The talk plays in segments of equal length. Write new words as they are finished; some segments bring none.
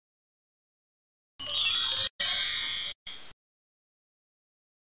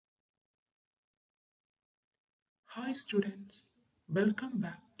Hi students, welcome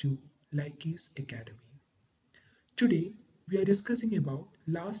back to Likey's Academy. Today we are discussing about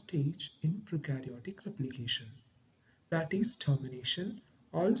last stage in prokaryotic replication, that is termination.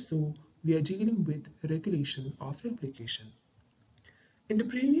 Also, we are dealing with regulation of replication. In the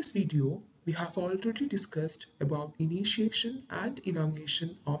previous video, we have already discussed about initiation and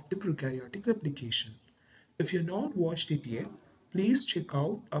elongation of the prokaryotic replication. If you have not watched it yet, please check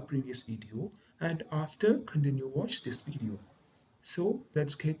out our previous video and after continue watch this video. So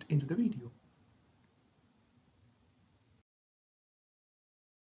let's get into the video.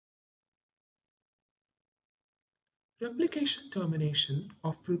 Replication termination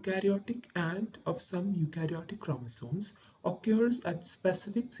of prokaryotic and of some eukaryotic chromosomes occurs at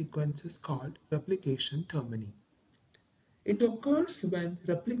specific sequences called replication termini. It occurs when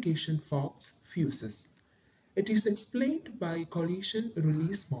replication forks fuses. It is explained by collision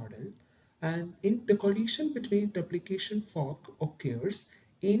release model, and in the collision between replication fork occurs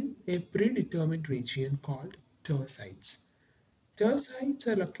in a predetermined region called TER sites. TER sites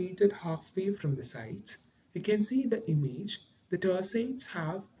are located halfway from the sites. You can see the image. The TER sites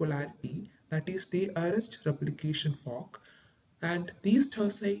have polarity, that is, they arrest replication fork, and these TER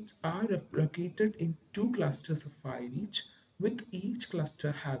sites are located in two clusters of 5 each, with each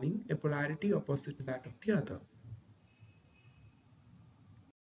cluster having a polarity opposite to that of the other.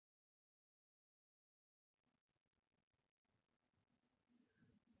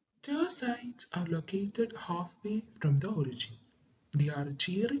 TER sites are located halfway from the origin. They are a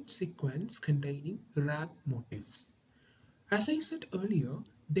Csir sequence containing rank motifs. As I said earlier,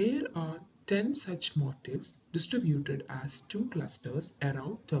 there are 10 such motifs distributed as two clusters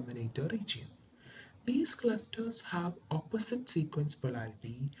around terminator region. These clusters have opposite sequence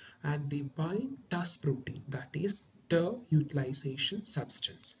polarity and they bind TUS protein, that is TER utilization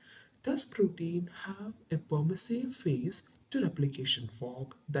substance. TUS protein have a permissive phase to replication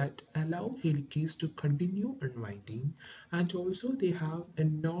fork that allow helices to continue unwinding, and also they have a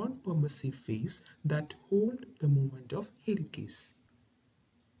non-permissive phase that hold the movement of helices.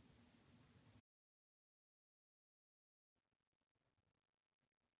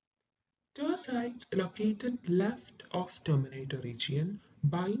 TER sites located left of terminator region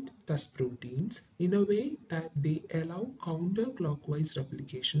bind TUS proteins in a way that they allow counterclockwise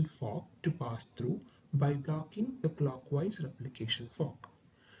replication fork to pass through by blocking the clockwise replication fork.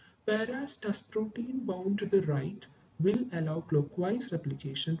 Whereas TUS protein bound to the right will allow clockwise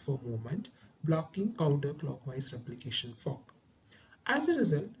replication for movement, blocking counterclockwise replication fork. As a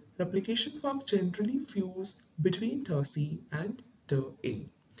result, replication fork generally fuse between TER C and TER A.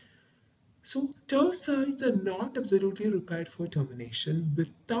 So TER sites are not absolutely required for termination.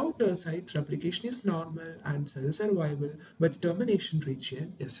 Without TER sites, replication is normal and cell survival, but termination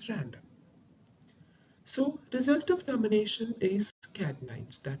region is random. So result of termination is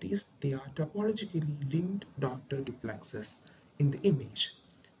catenines, that is, they are topologically linked daughter duplexes in the image.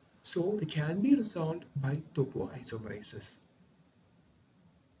 So they can be resolved by topoisomerases.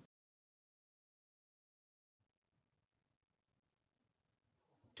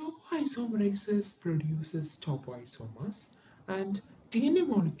 Topoisomerases produces topoisomers, and DNA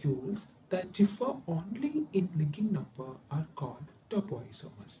molecules that differ only in linking number are called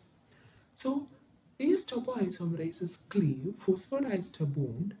topoisomers. So these topoisomerases cleave phosphodiester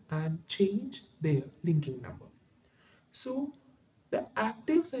bond and change their linking number. So the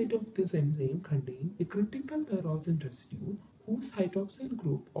active site of this enzyme contains a critical tyrosine residue whose hydroxyl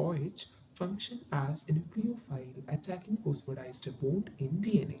group OH function as a nucleophile attacking phosphodiester bond in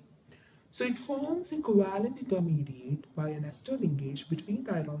DNA. So it forms a covalent intermediate by an ester linkage between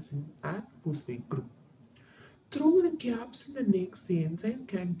tyrosine and phosphate group. Through the gaps in the nicks, the enzyme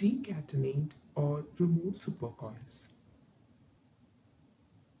can decatenate or remove supercoils.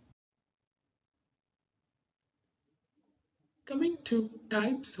 Coming to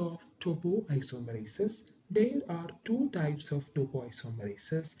types of topoisomerases, there are two types of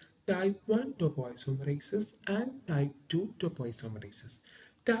topoisomerases, type 1 topoisomerases and type 2 topoisomerases.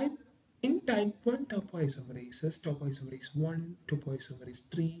 Type In type 1 topoisomerases, topoisomerase 1, topoisomerase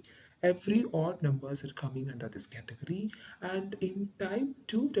 3, every odd numbers are coming under this category, and in type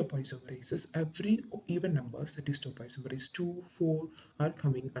 2 topoisomerases, every even numbers, that is topoisomerase 2, 4, are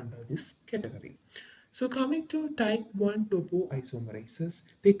coming under this category. So coming to type 1 topoisomerases,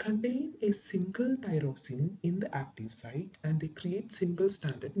 they contain a single tyrosine in the active site and they create single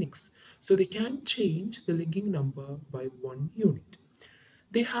stranded nicks. So they can change the linking number by 1 unit.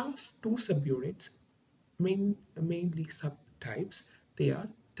 They have two subunits, mainly subtypes. They are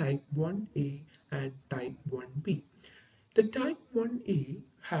type 1A and type 1B. The type 1A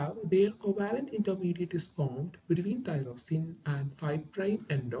have their covalent intermediate is formed between tyrosine and 5'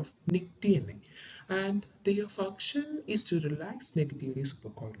 end of nick DNA, and their function is to relax negatively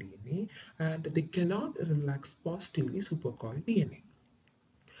supercoiled DNA, and they cannot relax positively supercoiled DNA.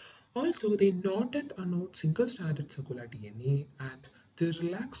 Also, they not and anode single-stranded circular DNA, and they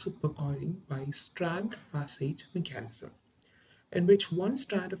relax supercoiling by strand passage mechanism, in which one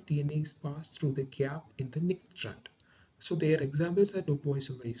strand of DNA is passed through the gap in the next strand. So their examples are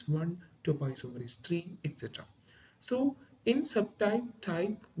topoisomerase 1, topoisomerase 3, etc. So in subtype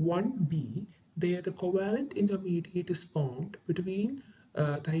type 1b, there the covalent intermediate is formed between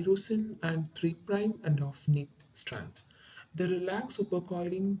tyrosine and 3' end of nick strand. They relax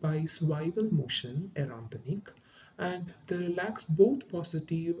supercoiling by swivel motion around the nick, and they relax both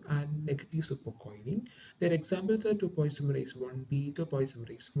positive and negative supercoiling. Their examples are topoisomerase 1b,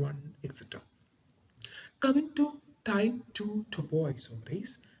 topoisomerase 1, etc. Coming to type 2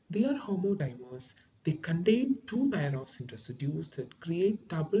 topoisomerase, they are homodimers. They contain two tyrosine residues that create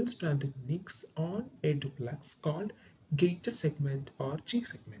double-stranded nicks on a duplex called gated segment or G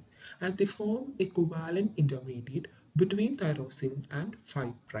segment, and they form a covalent intermediate between tyrosine and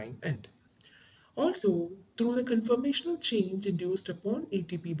 5' end. Also, through the conformational change induced upon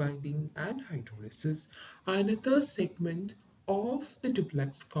ATP binding and hydrolysis, another segment of the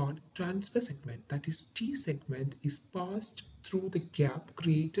duplex called transfer segment, that is T segment, is passed through the gap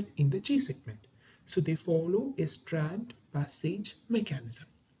created in the G segment. So they follow a strand passage mechanism.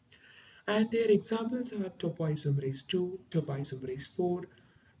 And their examples are topoisomerase 2, topoisomerase 4,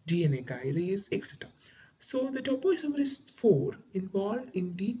 DNA gyrase, etc. So the topoisomerase 4 involved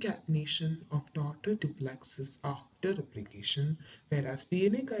in decatenation of daughter duplexes after replication, whereas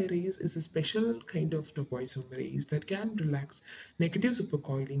DNA gyrase is a special kind of topoisomerase that can relax negative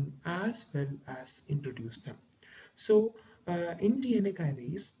supercoiling as well as introduce them. So in DNA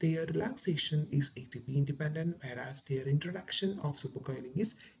kinase, their relaxation is ATP independent, whereas their introduction of supercoiling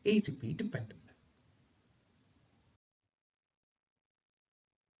is ATP dependent.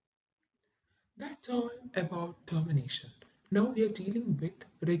 That's all about termination. Now we are dealing with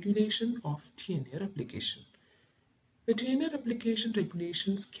regulation of DNA replication. The DNA replication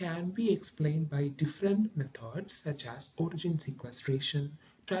regulations can be explained by different methods such as origin sequestration,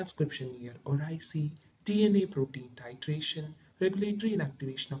 transcription near ORIC, DNA protein titration, regulatory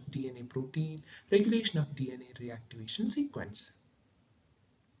inactivation of DNA protein, regulation of DNA reactivation sequence.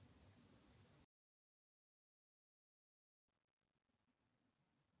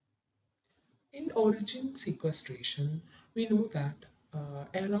 In origin sequestration, we know that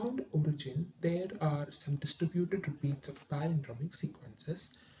around origin there are some distributed repeats of palindromic sequences.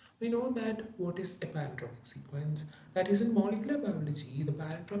 We know that what is a palindromic sequence? That is, in molecular biology, the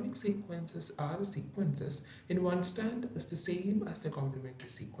palindromic sequences are the sequences in one strand is the same as the complementary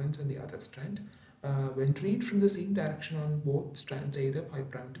sequence in the other strand when read from the same direction on both strands, either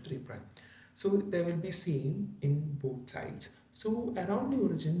 5' to 3'. So they will be same in both sides. So around the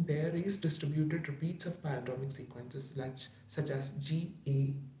origin there is distributed repeats of palindromic sequences such as GAATTC.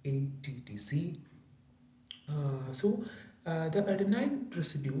 The adenine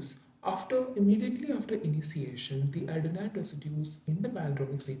residues immediately after initiation, the adenine residues in the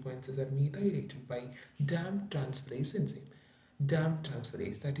palindromic sequences are methylated by DAM transferase enzyme. DAM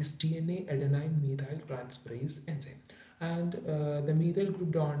transferase, that is DNA adenine methyl transferase enzyme. And the methyl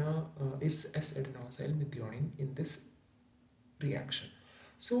group donor is S-adenosyl methionine in this reaction.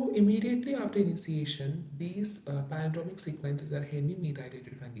 So immediately after initiation, these palindromic sequences are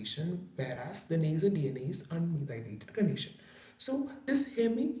hemi-methylated condition, whereas the nasal DNA is unmethylated condition. So this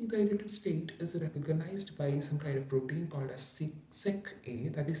hemi-methylated state is recognized by some kind of protein called as SEC-A,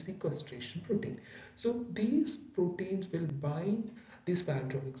 that is sequestration protein. So these proteins will bind these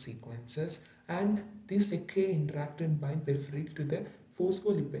palindromic sequences, and these SEC-A interact and bind peripherally to the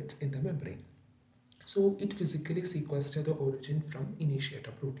phospholipids in the membrane. So it physically sequesters the origin from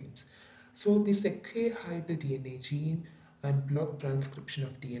initiator proteins. So the SEC-A hide the DNA gene and block transcription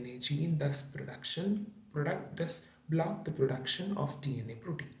of DNA gene, thus block the production of DNA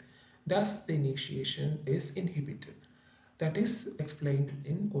protein. Thus the initiation is inhibited. That is explained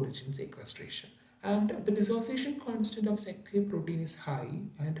in origin sequestration. And the dissociation constant of SEC-A protein is high,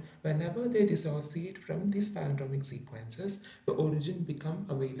 and whenever they dissociate from these palindromic sequences, the origin become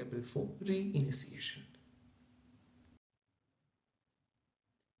available for reinitiation.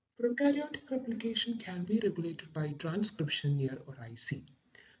 Prokaryotic replication can be regulated by transcription near ORIC.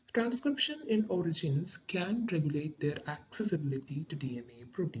 Transcription in origins can regulate their accessibility to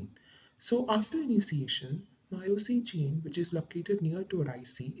DNA protein. So after initiation, myosin gene, which is located near to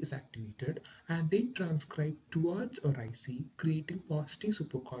RIC, is activated and they transcribe towards RIC, creating positive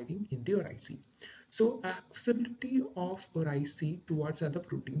supercoiling in the RIC. So accessibility of RIC towards other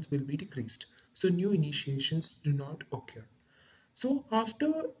proteins will be decreased. So new initiations do not occur. So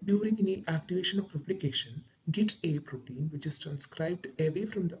during the activation of replication, Git A protein, which is transcribed away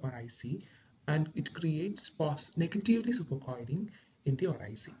from the RIC, and it creates negatively supercoiling in the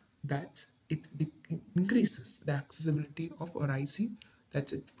RIC. That it increases the accessibility of RIC,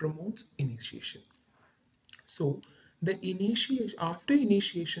 that it promotes initiation. So the initiation after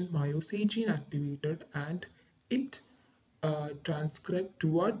initiation, myosin gene activated and it transcribed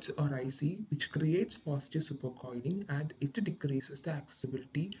towards RIC, which creates positive supercoiling and it decreases the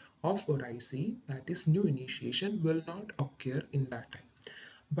accessibility of RIC, that is new initiation will not occur in that time.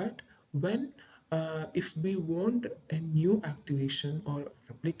 But when if we want a new activation or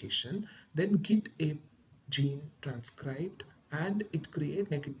replication, then Git a gene transcribed and it create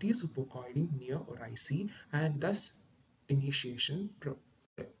negative supercoiling near RIC and thus initiation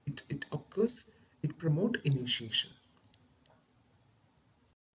it occurs, it promote initiation.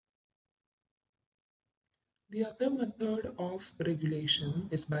 The other method of regulation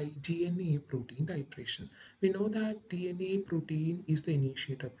is by DNA protein titration. We know that DNA protein is the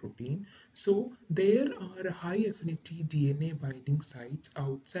initiator protein. So there are high affinity DNA binding sites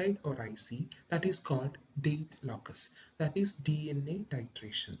outside RIC that is called date locus. That is DNA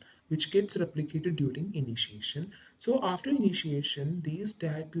titration, which gets replicated during initiation. So after initiation, these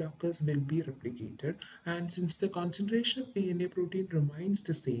date locus will be replicated, and since the concentration of DNA protein remains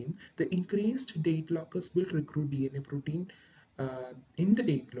the same, the increased date locus will recruit DNA protein in the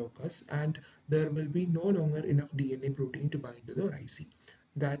date locus, and there will be no longer enough DNA protein to bind to the RIC.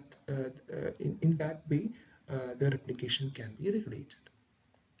 That in that way, the replication can be regulated.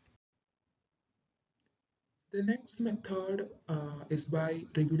 The next method is by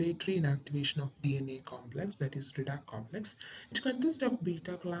regulatory inactivation of DNA complex, that is redact complex. It consists of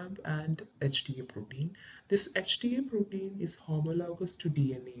beta clamp and HTA protein. This HTA protein is homologous to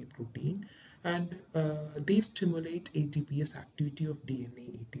DNA protein, and they stimulate ATPase activity of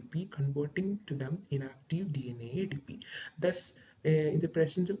DNA ATP, converting to them inactive DNA ATP. Thus, in the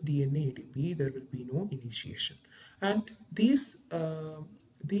presence of DNA ATP, there will be no initiation. And these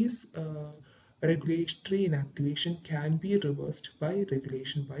regulatory inactivation can be reversed by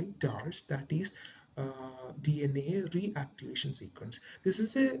regulation by DARS, that is DNA reactivation sequence. This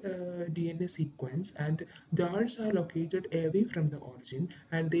is a DNA sequence, and DARS are located away from the origin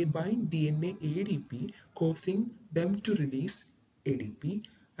and they bind DNA ADP, causing them to release ADP,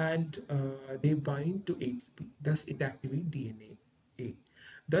 and they bind to ATP. Thus, it activates DNA A.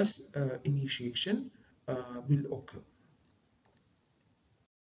 Thus, initiation will occur.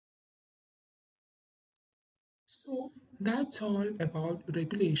 So that's all about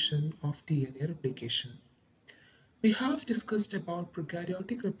regulation of DNA replication. We have discussed about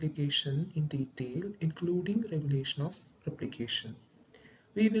prokaryotic replication in detail, including regulation of replication.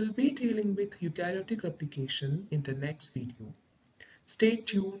 We will be dealing with eukaryotic replication in the next video. Stay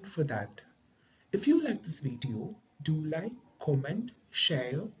tuned for that. If you like this video, do like, comment,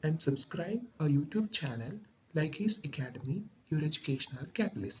 share and subscribe our YouTube channel, Like Academy, your educational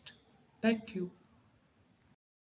catalyst. Thank you.